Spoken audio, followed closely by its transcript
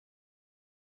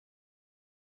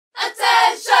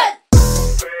Attention!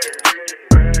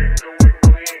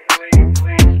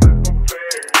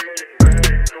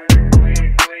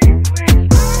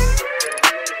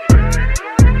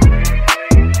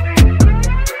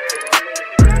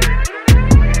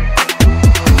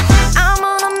 I'm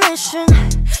on a mission,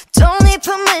 don't need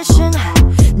permission.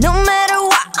 No matter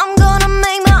what, I'm gonna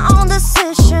make my own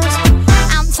decisions.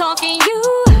 I'm talking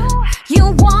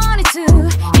you want it to.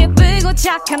 예쁘고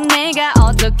착한 내가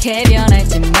어떻게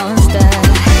변할지 monster.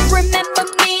 Remember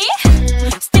me,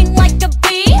 sting like a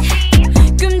bee.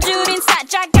 굶주린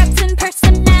사자 같은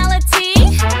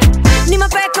personality. 니만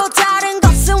뺏고 다른